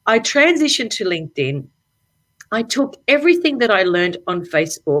 I transitioned to LinkedIn. I took everything that I learned on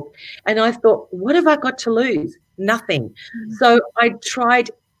Facebook and I thought, what have I got to lose? Nothing. So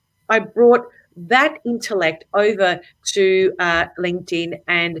I brought that intellect over to LinkedIn,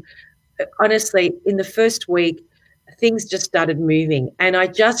 and honestly, in the first week, things just started moving, and I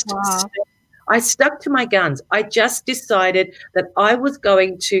stuck to my guns. I just decided that I was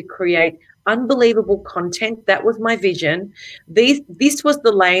going to create unbelievable content. That was my vision. This was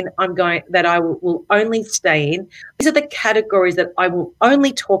the lane that I will only stay in. These are the categories that I will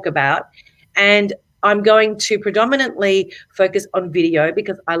only talk about, and I'm going to predominantly focus on video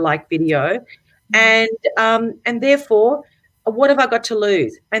because I like video, and therefore, what have I got to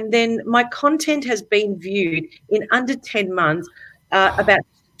lose? And then my content has been viewed in under 10 months, about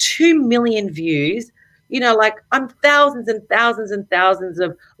 2 million views. You know, like I'm thousands and thousands and thousands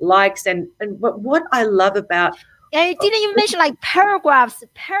of likes, but what I love about you didn't even mention like paragraphs of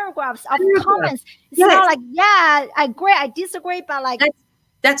comments. It's not like, yeah, I agree, I disagree, but like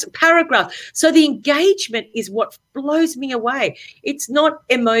that's paragraph. So the engagement is what blows me away. It's not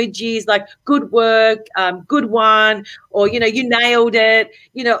emojis like good work, good one, or, you know, you nailed it,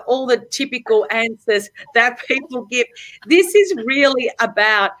 you know, all the typical answers that people give. This is really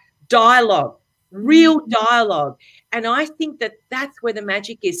about dialogue, real dialogue. And I think that that's where the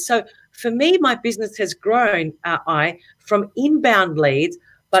magic is. So for me, my business has grown from inbound leads,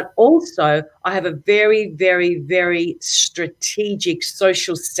 but also I have a very, very, very strategic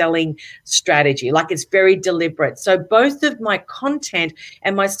social selling strategy. Like, it's very deliberate. So both of my content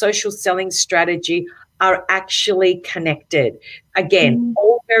and my social selling strategy are actually connected. Again,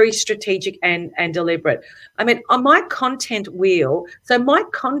 all very strategic and deliberate. I mean, on my content wheel, so my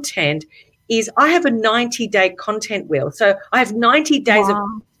content is I have a 90-day content wheel. So I have 90 days of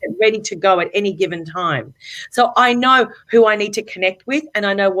content ready to go at any given time. So I know who I need to connect with, and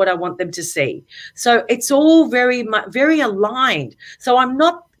I know what I want them to see. So it's all very aligned. So I'm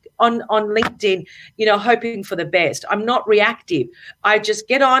not on LinkedIn, hoping for the best. I'm not reactive. I just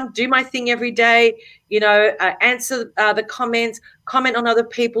get on, do my thing every day, answer the comments, comment on other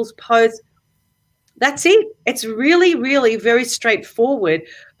people's posts. That's it. It's really, really very straightforward.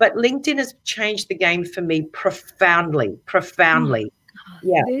 But LinkedIn has changed the game for me profoundly.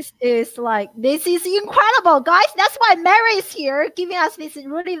 Yeah. This is incredible, guys. That's why Mary is here giving us this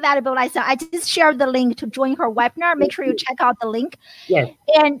really valuable lesson. I just shared the link to join her webinar. Make sure you check out the link. Yes.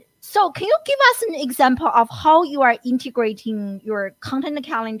 And so can you give us an example of how you are integrating your content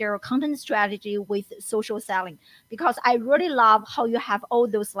calendar or content strategy with social selling? Because I really love how you have all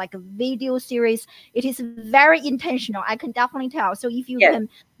those like video series. It is very intentional. I can definitely tell. So if you can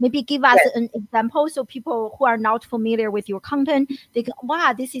maybe give us an example, so people who are not familiar with your content, they can,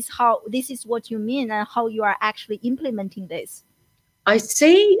 wow, this is what you mean and how you are actually implementing this. I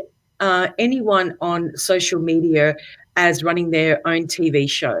see anyone on social media as running their own TV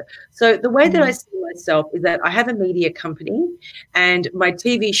show. So the way that I see myself is that I have a media company, and my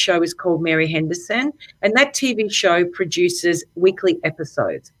TV show is called Mary Henderson, and that TV show produces weekly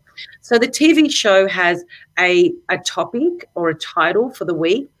episodes. So the TV show has a topic or a title for the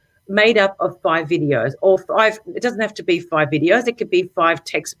week made up of 5 videos, or 5, it doesn't have to be 5 videos, it could be 5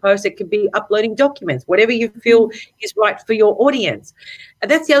 text posts, it could be uploading documents, whatever you feel is right for your audience. And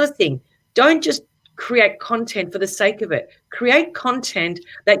that's the other thing. Don't just create content for the sake of it. Create content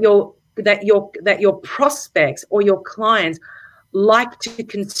that your prospects or your clients like to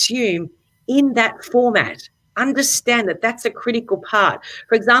consume in that format. Understand that that's a critical part.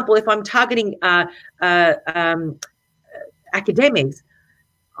 For example, if I'm targeting academics,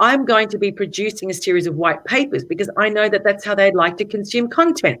 I'm going to be producing a series of white papers because I know that that's how they'd like to consume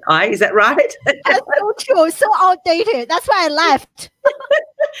content. Is that right? That's so true. So outdated. That's why I left.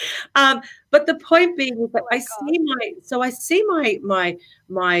 But the point being is that I see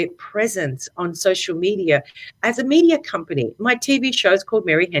my presence on social media as a media company. My TV show is called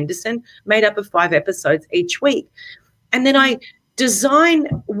Mary Henderson, made up of 5 episodes each week. And then I design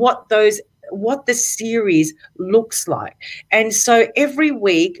what the series looks like. And so every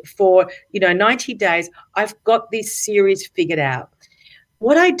week for 90 days, I've got this series figured out.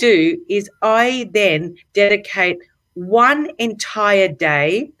 What I do is I then dedicate one entire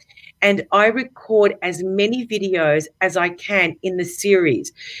day and I record as many videos as I can in the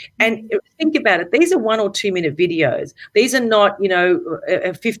series. And think about it, these are 1 or 2 minute videos. These are not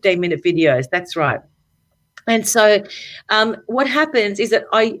 15-minute videos. That's right. And so what happens is that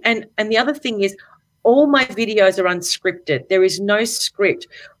and the other thing is all my videos are unscripted. There is no script.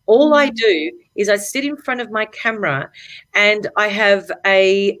 All I do is I sit in front of my camera and I have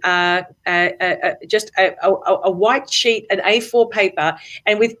just a white sheet, an A4 paper,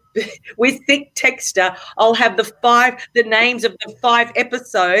 and with thick texture, I'll have the names of the 5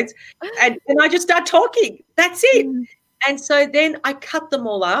 episodes, and I just start talking. That's it. And so then I cut them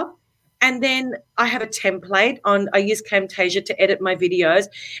all up. And then I have a template I use Camtasia to edit my videos,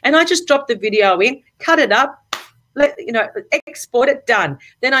 and I just drop the video in, cut it up, export it, done.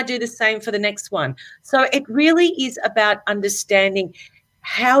 Then I do the same for the next one. So it really is about understanding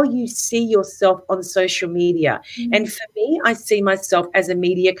how you see yourself on social media. And for me, I see myself as a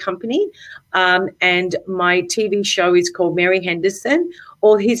media company, and my TV show is called Mary Henderson.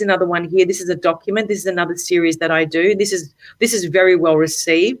 Or here's another one here. This is a document. This is another series that I do. This is very well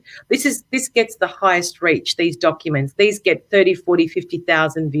received. This gets the highest reach, these documents. These get 30, 40,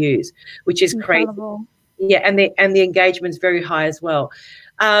 50,000 views, which is incredible. Crazy. Yeah, and the engagement's very high as well.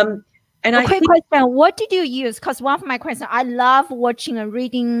 And a quick question, what did you use? Because one of my questions, I love watching and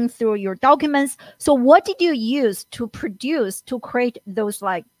reading through your documents. So what did you use to create those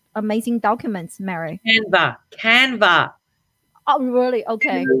like amazing documents, Mary? Canva. Oh, really?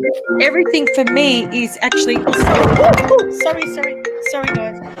 Okay. Everything for me is actually... Sorry,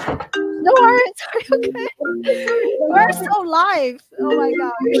 guys. No worries. Okay. We're so live. Oh, my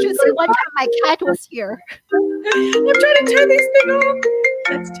God. You should see one time my cat was here. I'm trying to turn this thing off.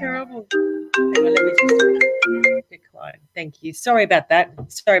 That's terrible. Hang on, let me just decline. Thank you. Sorry about that. Oh,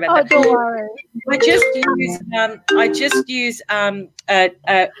 don't worry. I'm going to just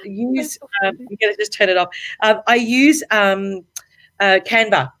turn it off. I use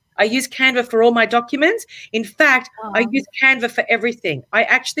Canva. I use Canva for all my documents. In fact, I use Canva for everything. I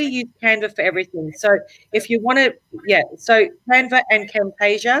actually use Canva for everything. So if you want to, so Canva and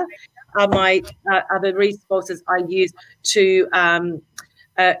Camtasia are the resources I use to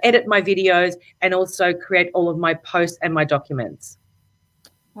edit my videos, and also create all of my posts and my documents.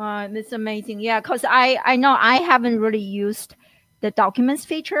 Wow, that's amazing. Yeah, because I know I haven't really used the documents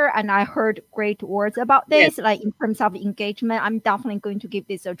feature, and I heard great words about this. Yes. Like in terms of engagement, I'm definitely going to give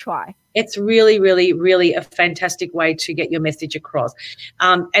this a try. It's really, really, really a fantastic way to get your message across.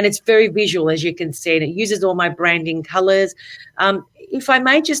 And it's very visual, as you can see, and it uses all my branding colors. If I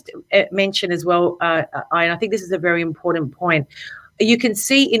may just mention as well, I think this is a very important point. You can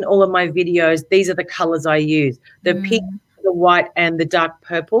see in all of my videos, these are the colors I use: the pink, the white, and the dark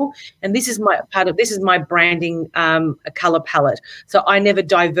purple. And this is my branding color palette. So I never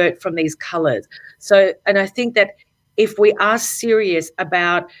divert from these colors. So, and I think that if we are serious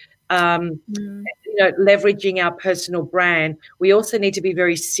about leveraging our personal brand, we also need to be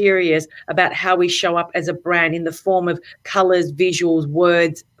very serious about how we show up as a brand in the form of colors, visuals,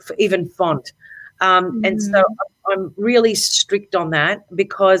 words, even font. And so I'm really strict on that,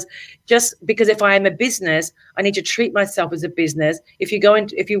 because if I am a business, I need to treat myself as a business. If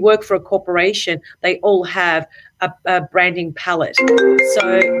you work for a corporation, they all have a branding palette.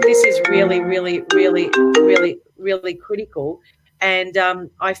 So this is really, really, really, really, really critical. And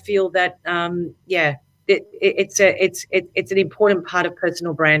I feel that it's an important part of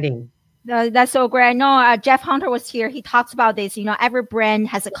personal branding. That's so great. I know Jeff Hunter was here. He talks about this. Every brand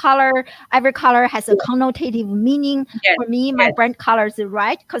has a color. Every color has a connotative meaning. Yes. For me, my brand color is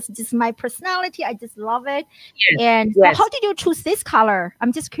right because this is my personality. I just love it. Yes. And Yes. how did you choose this color?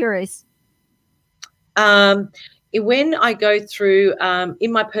 I'm just curious. When I go through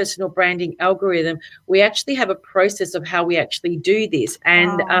in my personal branding algorithm, we actually have a process of how we actually do this.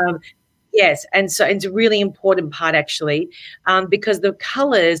 And yes, and so it's a really important part, actually, because the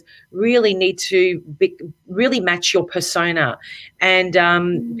colors really need to really match your persona. And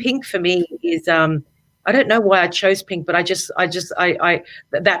pink for me is I don't know why I chose pink, but I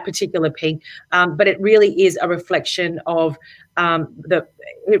that particular pink, but it really is a reflection of the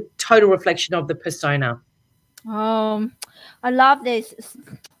total reflection of the persona. I love this.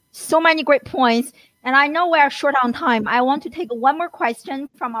 So many great points. And I know we're short on time. I want to take one more question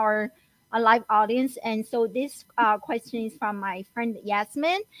from our live audience. And so this question is from my friend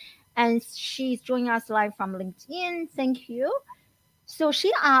Yasmin, and she's joining us live from LinkedIn. Thank you. So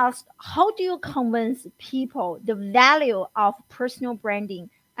she asked, how do you convince people the value of personal branding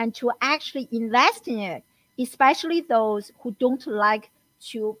and to actually invest in it, especially those who don't like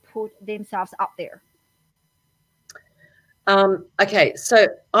to put themselves out there? Okay, so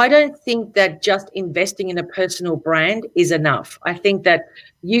I don't think that just investing in a personal brand is enough. I think that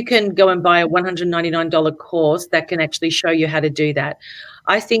you can go and buy a $199 course that can actually show you how to do that.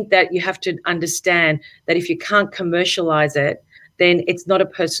 I think that you have to understand that if you can't commercialize it, then it's not a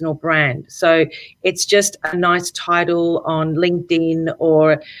personal brand. So it's just a nice title on LinkedIn,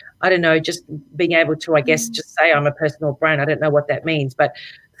 or I don't know, just being able to, I guess, just say I'm a personal brand. I don't know what that means, but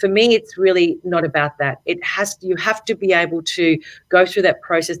for me, it's really not about that. You have to be able to go through that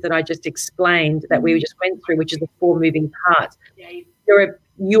process that I just explained, that we just went through, which is the 4 moving parts.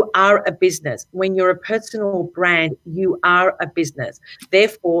 You are a business. When you're a personal brand, you are a business.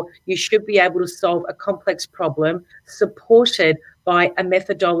 Therefore, you should be able to solve a complex problem supported by a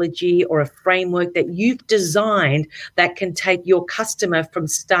methodology or a framework that you've designed that can take your customer from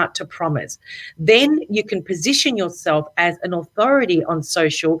start to promise. Then you can position yourself as an authority on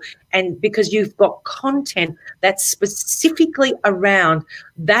social, and because you've got content that's specifically around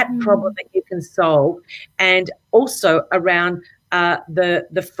that problem that you can solve, and also around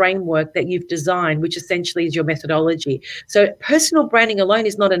the framework that you've designed, which essentially is your methodology. So personal branding alone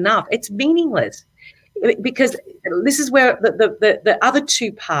is not enough. It's meaningless, because this is where the other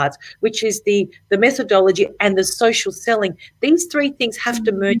 2 parts, which is the methodology and the social selling, these 3 things have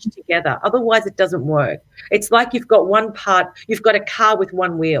to merge together. Otherwise, it doesn't work. It's like you've got one part, you've got a car with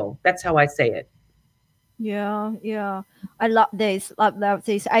one wheel. That's how I see it. Yeah. I love this.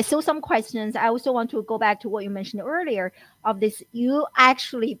 I saw some questions. I also want to go back to what you mentioned earlier of this. You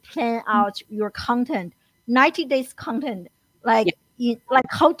actually plan out your content, 90 days content. Like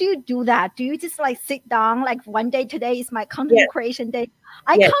how do you do that? Do you just sit down one day, today is my content creation day?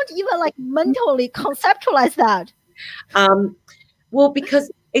 I can't even mentally conceptualize that. Well,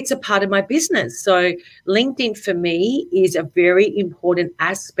 because it's a part of my business. So LinkedIn for me is a very important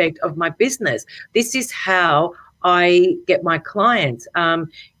aspect of my business. This is how I get my clients. In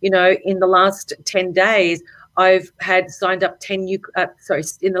the last 10 days, I've had signed up 10 new,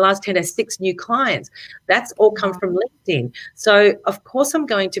 in the last 10 days, 6 new clients. That's all come from LinkedIn. So of course I'm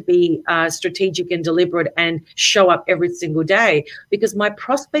going to be strategic and deliberate and show up every single day because my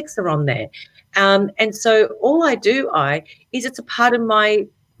prospects are on there. And so all I do, is it's a part of my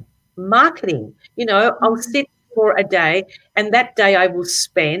marketing. You know, I'll sit for a day, and that day I will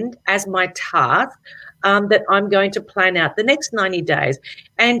spend as my task that I'm going to plan out the next 90 days.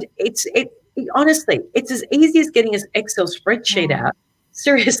 And honestly, it's as easy as getting an Excel spreadsheet out,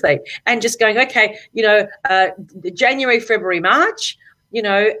 seriously, and just going, okay, you know, January, February, March, you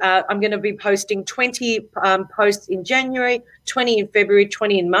know, I'm going to be posting 20 posts in January, 20 in February,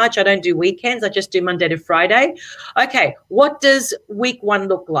 20 in March. I don't do weekends. I just do Monday to Friday. Okay, what does week 1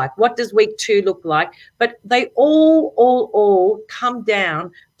 look like? What does week 2 look like? But they all come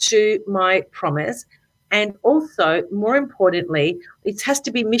down to my promise. And also, more importantly, it has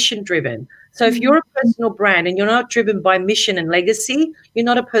to be mission driven. So if you're a personal brand and you're not driven by mission and legacy, you're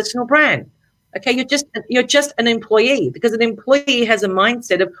not a personal brand. Okay, you're just an employee, because an employee has a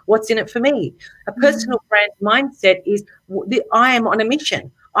mindset of what's in it for me. A personal brand mindset is I am on a mission.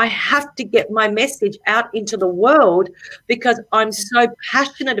 I have to get my message out into the world because I'm so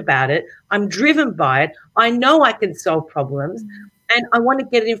passionate about it. I'm driven by it. I know I can solve problems. And I want to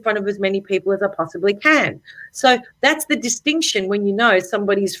get it in front of as many people as I possibly can. So that's the distinction when you know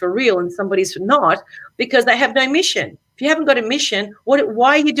somebody's for real and somebody's not, because they have no mission. If you haven't got a mission,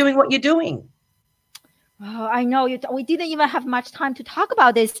 why are you doing what you're doing? Oh, I know we didn't even have much time to talk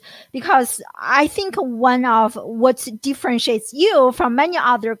about this, because I think one of what differentiates you from many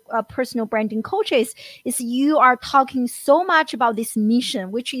other personal branding coaches is you are talking so much about this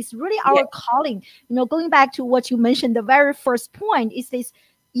mission, which is really our calling. You know, going back to what you mentioned, the very first point is this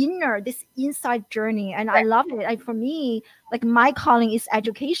inside journey. And I love it. For me, like, my calling is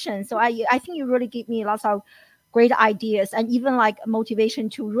education. So I think you really give me lots of great ideas and even like motivation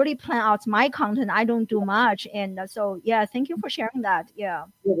to really plan out my content. I don't do much. And so, yeah, thank you for sharing that. Yeah.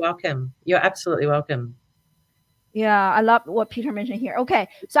 You're welcome. You're absolutely welcome. Yeah, I love what Peter mentioned here. Okay,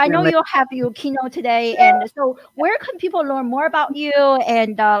 so I know you'll have your keynote today. And so where can people learn more about you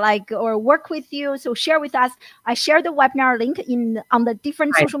and or work with you? So share with us. I share the webinar link on the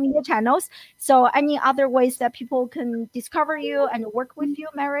different social media channels. So any other ways that people can discover you and work with you,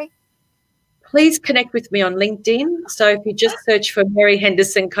 Mary? Please connect with me on LinkedIn. So if you just search for Mary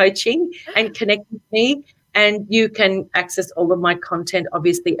Henderson Coaching and connect with me, and you can access all of my content,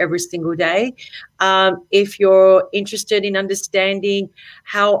 obviously, every single day. If you're interested in understanding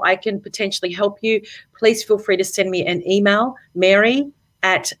how I can potentially help you, please feel free to send me an email,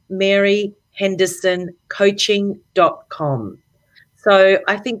 mary@maryhendersoncoaching.com. So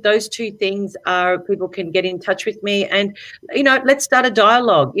I think those two things are, people can get in touch with me and, you know, let's start a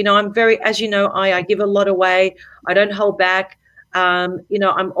dialogue. You know, I'm very, as you know, I give a lot away. I don't hold back. You know,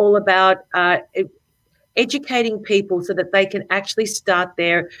 I'm all about educating people so that they can actually start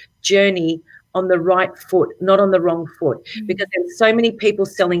their journey on the right foot, not on the wrong foot, because there's so many people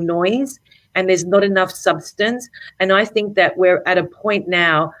selling noise and there's not enough substance. And I think that we're at a point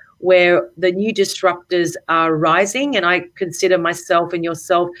now where the new disruptors are rising, and I consider myself and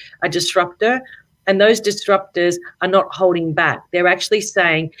yourself a disruptor. And those disruptors are not holding back. They're actually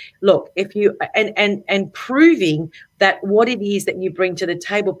saying, look, if you and proving that what it is that you bring to the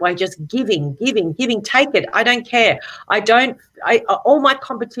table by just giving, take it. I don't care. All my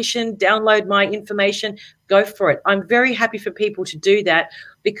competition, download my information, go for it. I'm very happy for people to do that,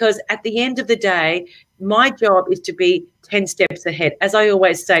 because at the end of the day, my job is to be 10 steps ahead. As I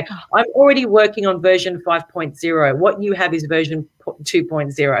always say, I'm already working on version 5.0. What you have is version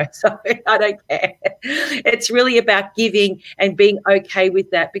 2.0. So I don't care. It's really about giving and being okay with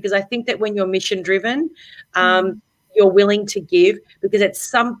that, because I think that when you're mission driven, you're willing to give, because at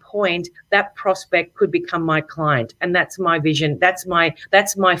some point that prospect could become my client. And that's my vision. That's my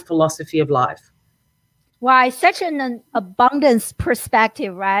philosophy of life. Why, such an abundance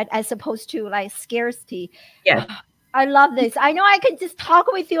perspective, right? As opposed to like scarcity. Yeah. I love this. I know I can just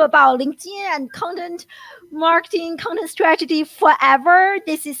talk with you about LinkedIn and content marketing, content strategy forever.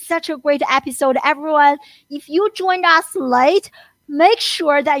 This is such a great episode. Everyone, if you joined us late, make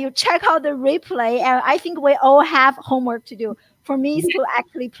sure that you check out the replay. And I think we all have homework to do. For me, is to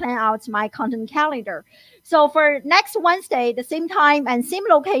actually plan out my content calendar. So for next Wednesday, the same time and same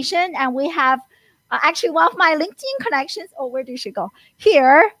location, and we have Actually, one of my LinkedIn connections. Oh, where did she go?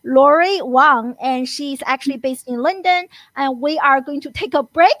 Here, Lori Wang, and she's actually based in London. And we are going to take a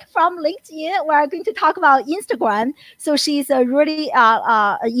break from LinkedIn. We are going to talk about Instagram. So she's a really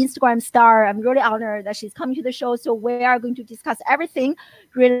Instagram star. I'm really honored that she's coming to the show. So we are going to discuss everything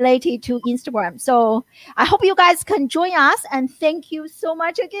related to Instagram. So I hope you guys can join us. And thank you so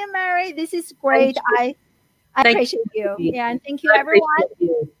much again, Mary. This is great. I appreciate you. Yeah, and thank you, everyone.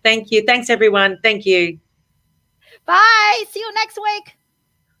 Thank you. Thanks, everyone. Thank you. Bye. See you next week.